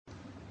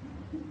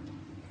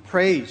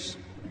praise,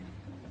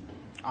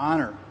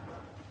 honor,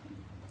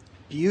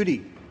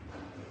 beauty,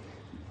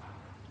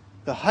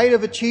 the height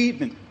of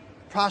achievement,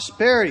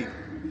 prosperity,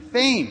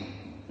 fame.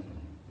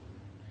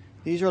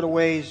 These are the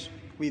ways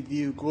we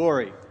view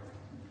glory.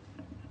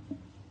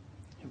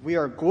 If we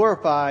are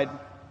glorified,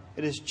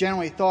 it is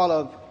generally thought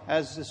of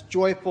as this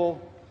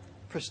joyful,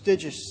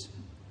 prestigious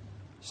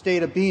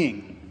state of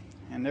being.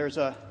 And there's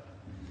a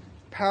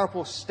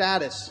powerful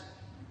status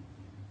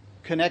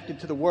connected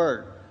to the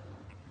word.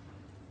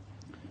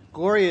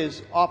 Glory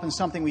is often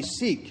something we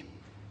seek.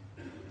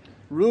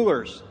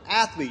 Rulers,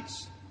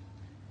 athletes,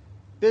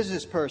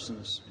 business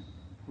persons,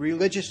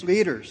 religious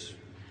leaders,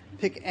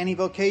 pick any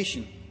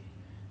vocation,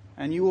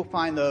 and you will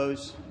find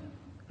those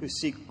who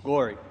seek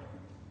glory.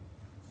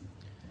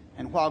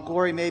 And while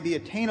glory may be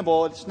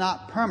attainable, it's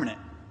not permanent.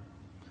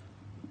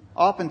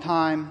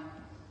 Oftentimes,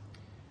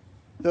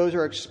 those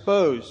are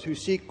exposed who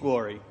seek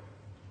glory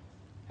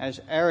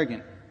as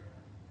arrogant,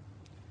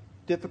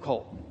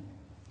 difficult,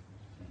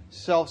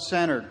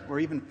 self-centered,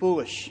 or even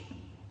foolish.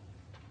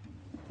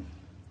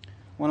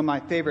 One of my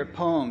favorite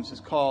poems is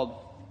called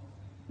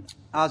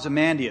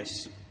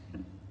Ozymandias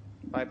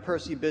by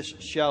Percy Bysshe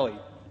Shelley.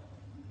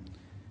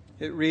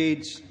 It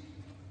reads,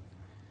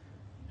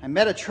 I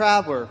met a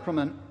traveler from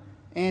an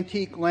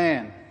antique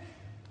land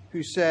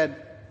who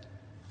said,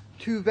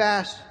 2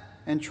 vast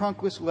and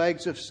trunkless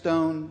legs of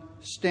stone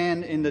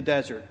stand in the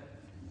desert.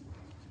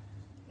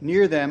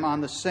 Near them on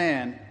the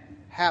sand,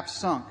 half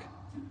sunk,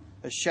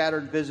 a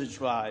shattered visage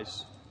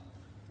lies,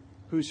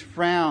 whose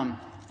frown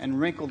and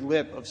wrinkled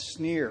lip of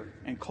sneer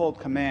and cold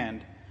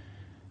command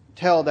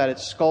tell that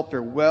its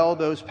sculptor well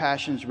those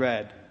passions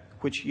read,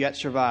 which yet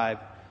survive,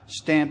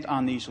 stamped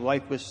on these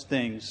lifeless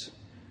things,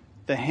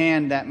 the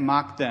hand that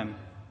mocked them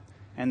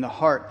and the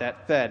heart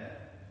that fed.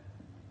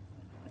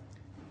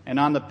 And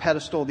on the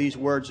pedestal these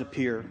words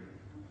appear,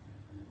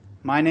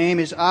 my name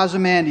is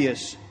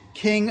Ozymandias,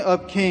 King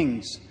of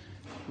Kings.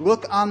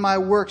 Look on my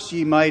works,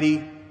 ye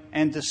mighty,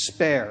 and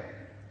despair.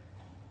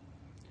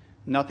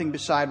 Nothing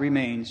beside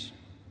remains.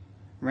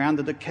 Round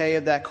the decay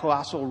of that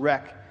colossal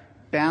wreck,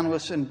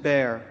 boundless and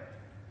bare,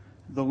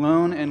 the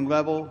lone and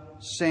level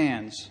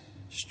sands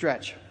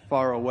stretch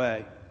far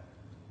away.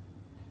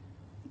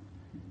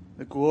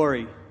 The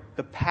glory,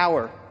 the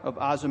power of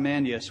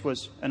Ozymandias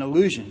was an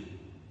illusion.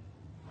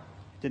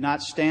 It did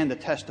not stand the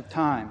test of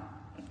time.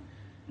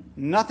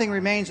 Nothing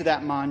remains of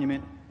that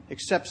monument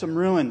except some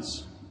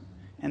ruins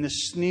and the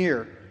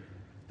sneer,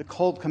 the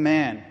cold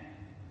command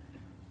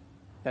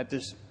that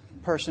this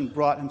person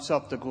brought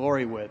himself to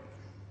glory with.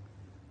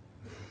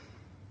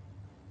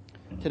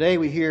 Today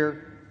we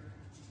hear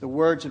the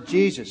words of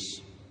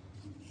Jesus,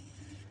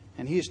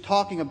 and he is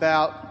talking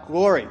about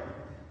glory.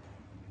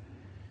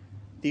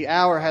 The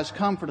hour has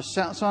come for the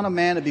Son of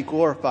Man to be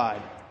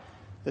glorified.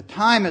 The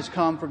time has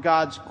come for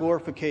God's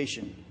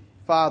glorification.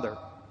 Father,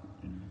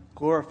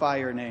 glorify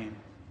your name.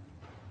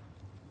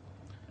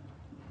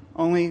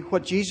 Only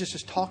what Jesus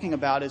is talking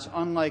about is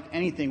unlike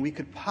anything we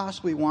could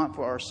possibly want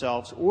for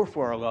ourselves or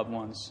for our loved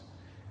ones,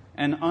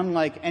 and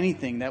unlike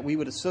anything that we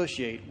would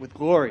associate with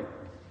glory.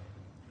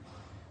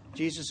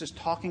 Jesus is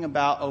talking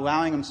about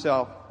allowing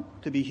himself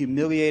to be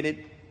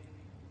humiliated,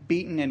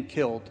 beaten, and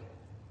killed.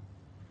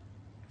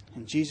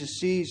 And Jesus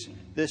sees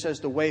this as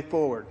the way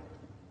forward.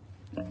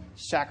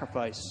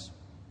 Sacrifice.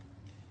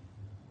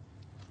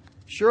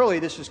 Surely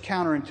this is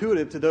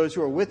counterintuitive to those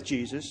who are with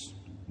Jesus,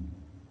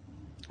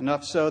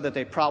 enough so that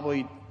they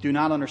probably do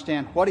not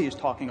understand what he is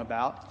talking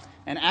about.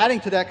 And adding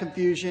to that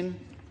confusion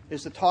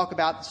is the talk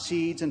about the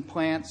seeds and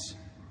plants.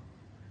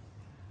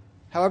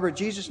 However,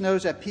 Jesus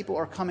knows that people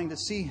are coming to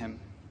see him,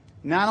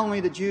 not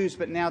only the Jews,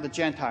 but now the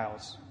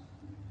Gentiles.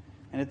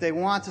 And if they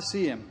want to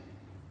see him,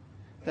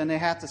 then they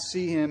have to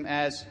see him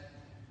as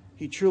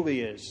he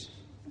truly is,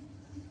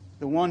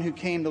 the one who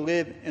came to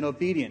live in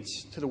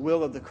obedience to the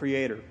will of the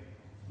Creator,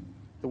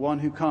 the one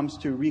who comes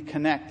to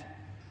reconnect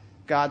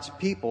God's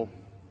people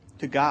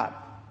to God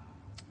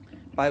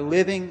by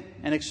living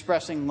and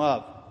expressing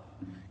love,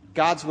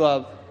 God's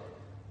love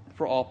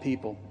for all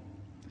people.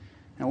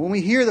 Now, when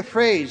we hear the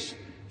phrase,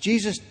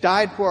 Jesus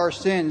died for our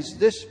sins,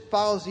 this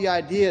follows the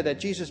idea that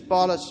Jesus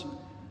bought us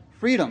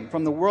freedom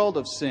from the world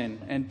of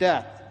sin and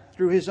death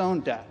through his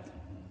own death.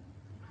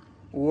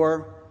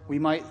 Or we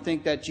might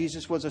think that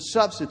Jesus was a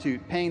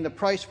substitute, paying the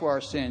price for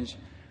our sins,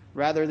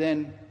 rather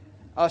than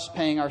us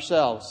paying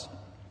ourselves.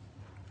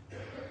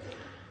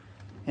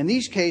 In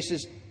these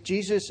cases,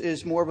 Jesus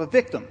is more of a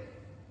victim.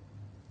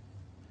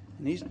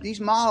 And these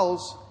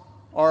models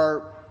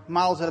are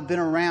models that have been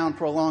around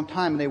for a long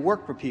time, and they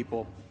work for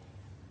people.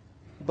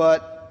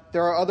 But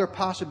there are other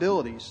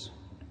possibilities.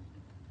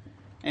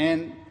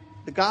 And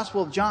the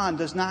Gospel of John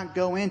does not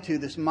go into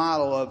this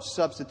model of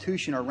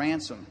substitution or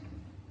ransom.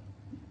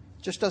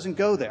 It just doesn't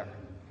go there.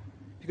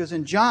 Because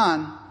in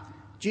John,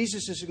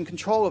 Jesus is in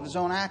control of his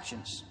own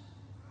actions.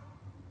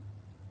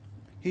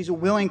 He's a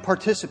willing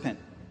participant.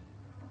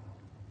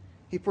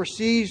 He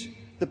foresees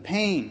the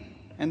pain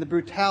and the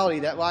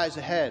brutality that lies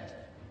ahead.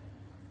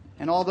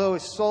 And although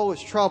his soul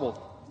is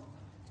troubled,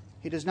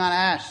 he does not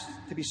ask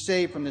to be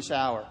saved from this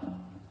hour.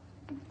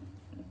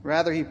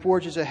 Rather, he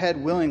forges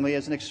ahead willingly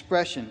as an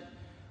expression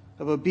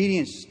of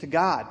obedience to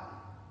God,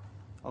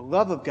 a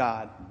love of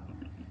God.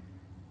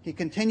 He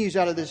continues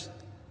out of this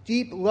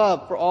deep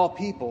love for all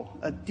people,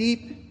 a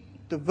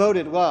deep,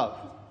 devoted love.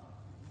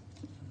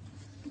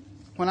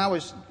 When I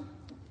was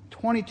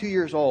 22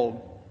 years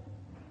old,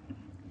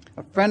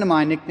 a friend of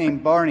mine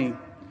nicknamed Barney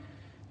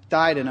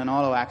died in an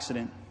auto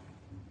accident.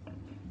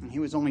 And he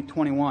was only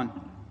 21.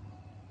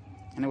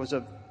 And it was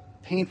a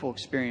painful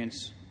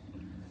experience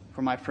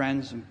for my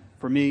friends and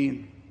for me,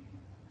 and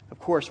of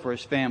course for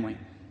his family.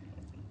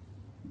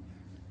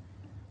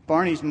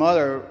 Barney's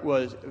mother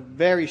was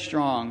very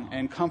strong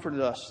and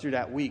comforted us through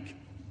that week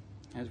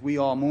as we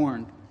all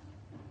mourned.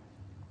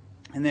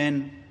 And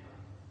then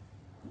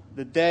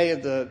the day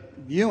of the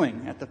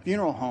viewing at the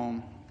funeral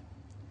home,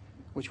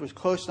 which was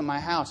close to my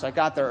house, I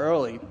got there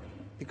early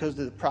because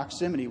the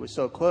proximity was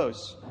so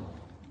close.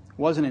 It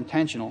wasn't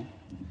intentional.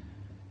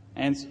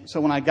 And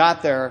so when I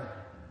got there,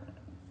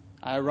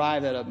 I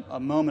arrived at a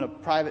moment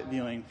of private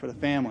viewing for the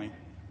family.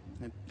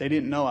 They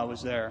didn't know I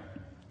was there.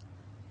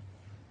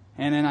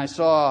 And then I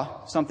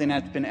saw something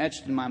that's been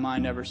etched in my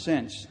mind ever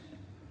since.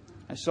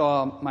 I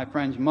saw my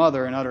friend's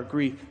mother in utter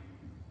grief.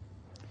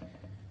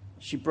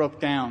 She broke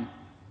down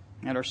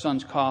at her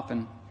son's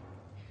coffin.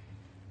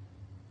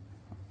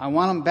 "I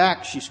want him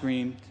back," she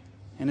screamed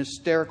in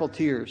hysterical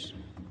tears.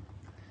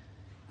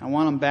 "I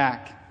want him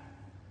back."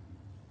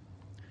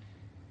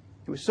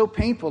 It was so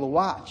painful to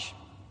watch.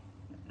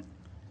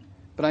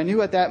 But I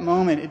knew at that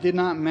moment it did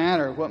not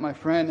matter what my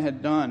friend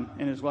had done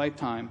in his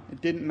lifetime.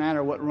 It didn't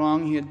matter what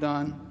wrong he had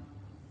done.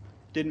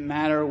 It didn't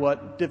matter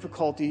what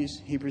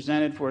difficulties he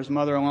presented for his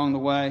mother along the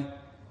way.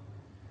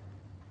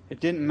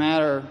 It didn't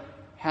matter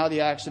how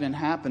the accident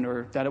happened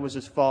or that it was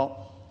his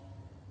fault.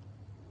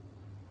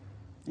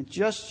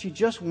 She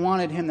just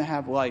wanted him to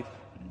have life.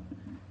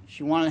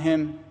 She wanted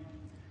him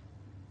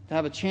to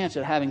have a chance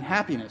at having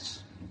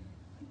happiness,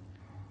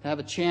 to have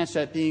a chance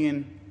at being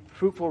in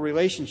fruitful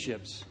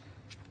relationships,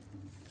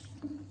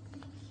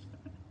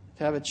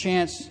 to have a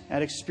chance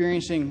at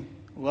experiencing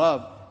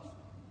love.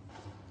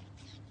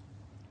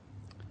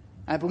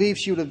 I believe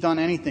she would have done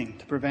anything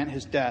to prevent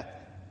his death.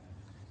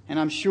 And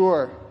I'm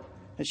sure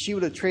that she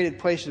would have traded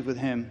places with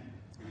him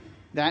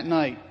that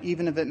night,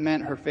 even if it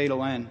meant her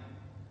fatal end.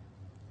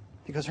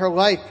 Because her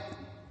life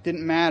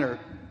didn't matter.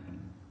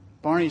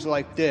 Barney's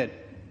life did.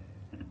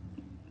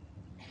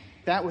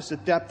 That was the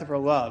depth of her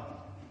love.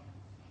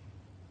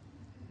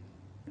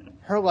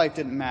 Her life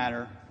didn't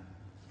matter.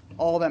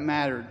 All that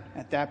mattered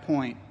at that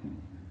point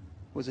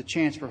was a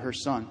chance for her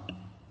son.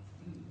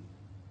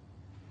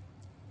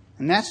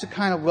 And that's the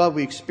kind of love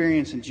we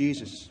experience in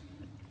Jesus.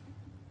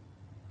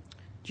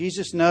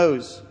 Jesus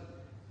knows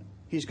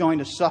he's going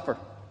to suffer.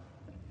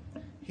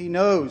 He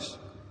knows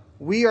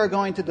we are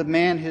going to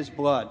demand his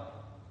blood.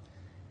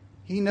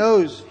 He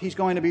knows he's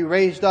going to be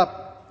raised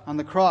up on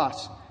the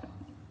cross.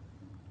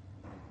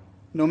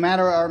 No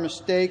matter our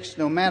mistakes,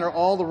 no matter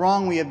all the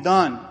wrong we have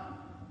done,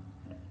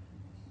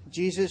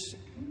 Jesus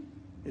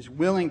is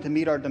willing to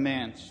meet our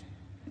demands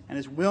and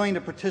is willing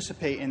to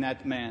participate in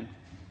that demand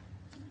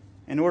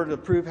in order to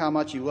prove how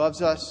much he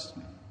loves us,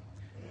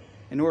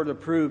 in order to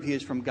prove he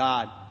is from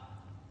God.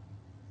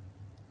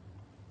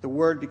 The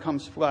Word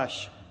becomes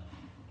flesh,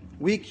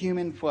 weak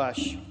human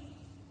flesh,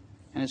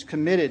 and is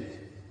committed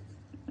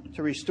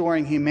to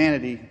restoring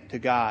humanity to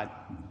God.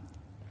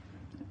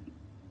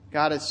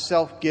 God is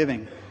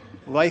self-giving,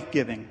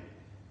 life-giving,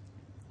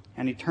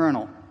 and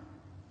eternal.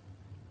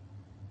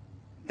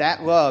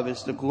 That love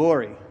is the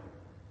glory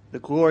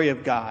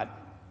of God.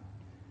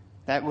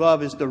 That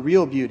love is the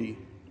real beauty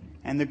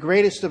and the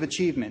greatest of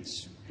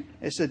achievements.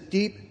 It's a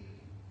deep,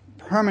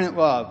 permanent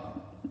love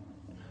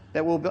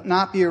that will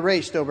not be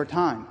erased over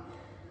time.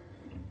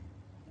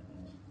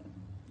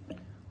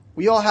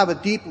 We all have a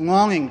deep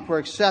longing for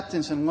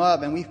acceptance and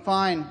love, and we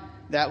find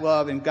that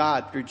love in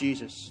God through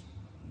Jesus.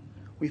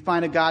 We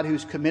find a God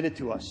who's committed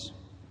to us,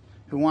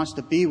 who wants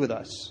to be with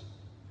us,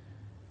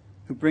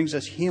 who brings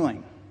us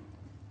healing,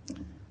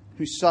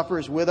 who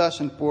suffers with us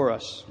and for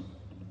us,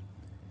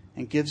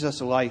 and gives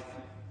us life.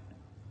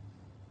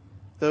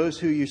 Those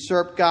who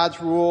usurp God's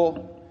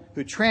rule,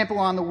 who trample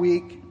on the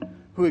weak,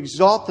 who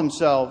exalt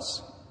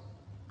themselves,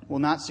 will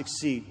not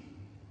succeed.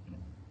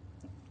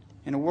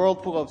 In a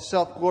world full of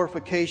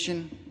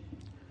self-glorification,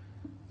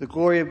 the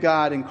glory of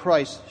God in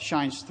Christ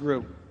shines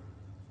through.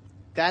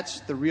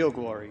 That's the real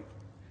glory.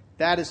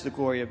 That is the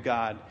glory of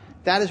God.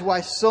 That is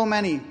why so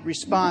many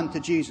respond to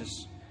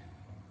Jesus.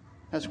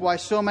 That's why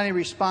so many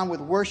respond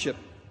with worship,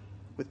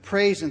 with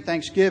praise and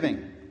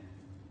thanksgiving.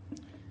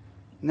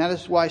 And that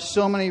is why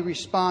so many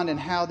respond in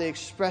how they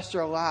express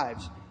their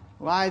lives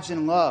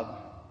in love.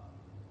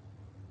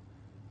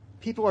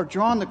 People are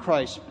drawn to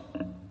Christ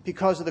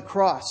because of the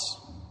cross,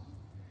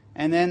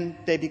 and then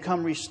they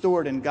become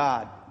restored in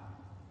God.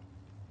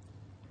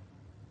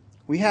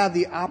 We have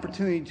the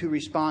opportunity to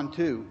respond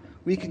too.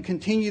 We can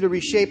continue to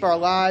reshape our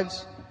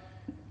lives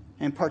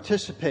and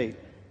participate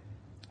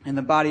in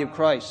the body of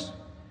Christ,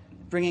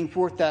 bringing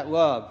forth that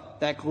love,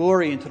 that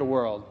glory into the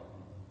world.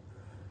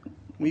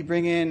 We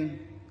bring in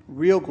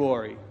real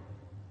glory,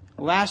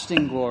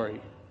 lasting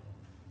glory,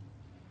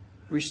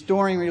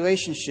 restoring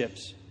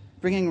relationships,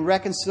 bringing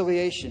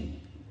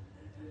reconciliation.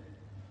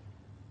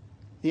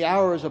 The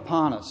hour is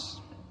upon us.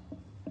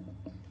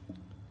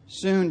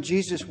 Soon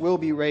Jesus will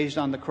be raised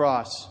on the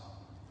cross,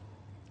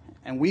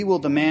 and we will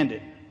demand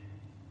it,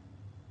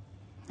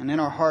 and then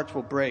our hearts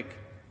will break.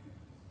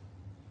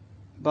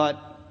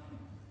 But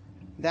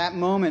that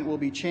moment will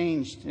be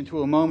changed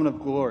into a moment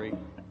of glory,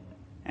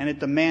 and it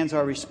demands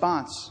our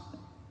response.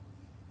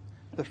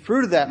 The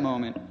fruit of that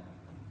moment,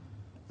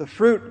 the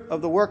fruit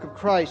of the work of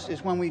Christ,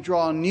 is when we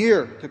draw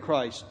near to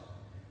Christ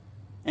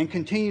and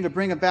continue to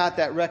bring about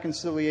that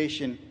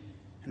reconciliation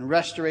and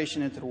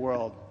restoration into the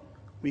world.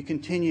 We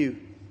continue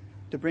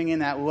to bring in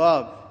that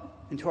love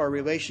into our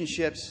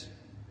relationships,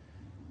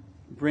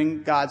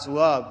 bring God's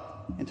love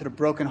into the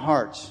broken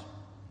hearts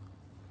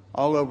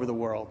all over the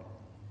world.